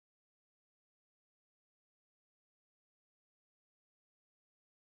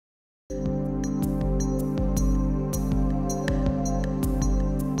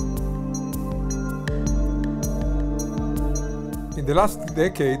the last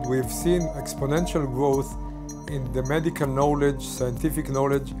decade, we've seen exponential growth in the medical knowledge, scientific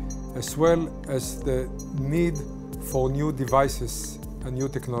knowledge, as well as the need for new devices and new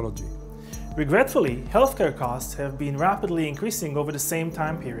technology. Regretfully, healthcare costs have been rapidly increasing over the same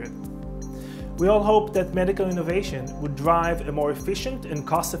time period. We all hope that medical innovation would drive a more efficient and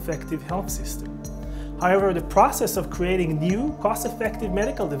cost-effective health system. However, the process of creating new, cost-effective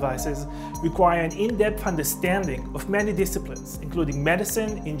medical devices require an in-depth understanding of many disciplines, including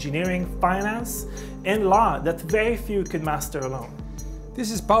medicine, engineering, finance, and law that very few can master alone. This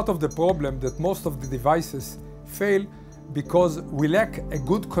is part of the problem that most of the devices fail because we lack a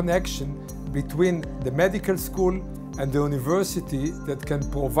good connection between the medical school and the university that can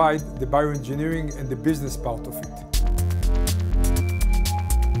provide the bioengineering and the business part of it.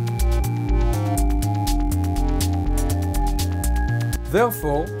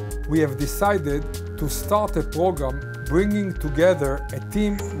 Therefore, we have decided to start a program bringing together a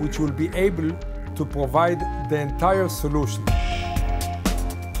team which will be able to provide the entire solution.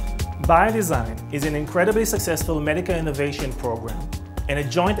 Biodesign is an incredibly successful medical innovation program and a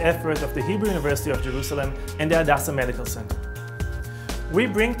joint effort of the Hebrew University of Jerusalem and the Hadassah Medical Center. We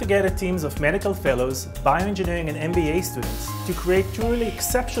bring together teams of medical fellows, bioengineering and MBA students to create truly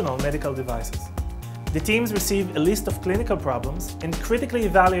exceptional medical devices. The teams receive a list of clinical problems and critically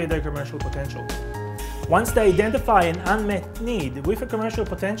evaluate their commercial potential. Once they identify an unmet need with a commercial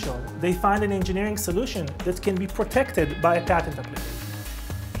potential, they find an engineering solution that can be protected by a patent application.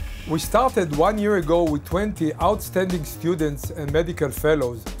 We started 1 year ago with 20 outstanding students and medical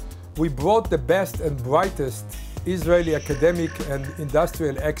fellows. We brought the best and brightest Israeli academic and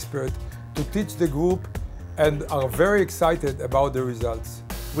industrial experts to teach the group and are very excited about the results.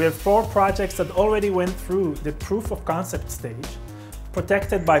 We have 4 projects that already went through the proof of concept stage,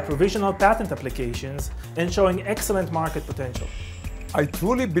 protected by provisional patent applications and showing excellent market potential. I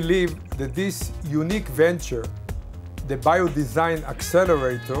truly believe that this unique venture, the Biodesign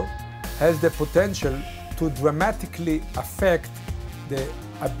Accelerator, has the potential to dramatically affect the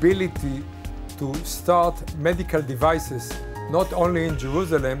ability to start medical devices, not only in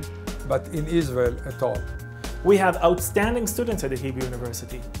Jerusalem, but in Israel at all. We have outstanding students at the Hebrew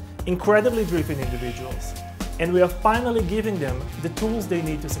University, incredibly driven individuals, and we are finally giving them the tools they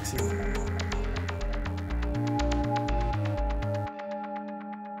need to succeed.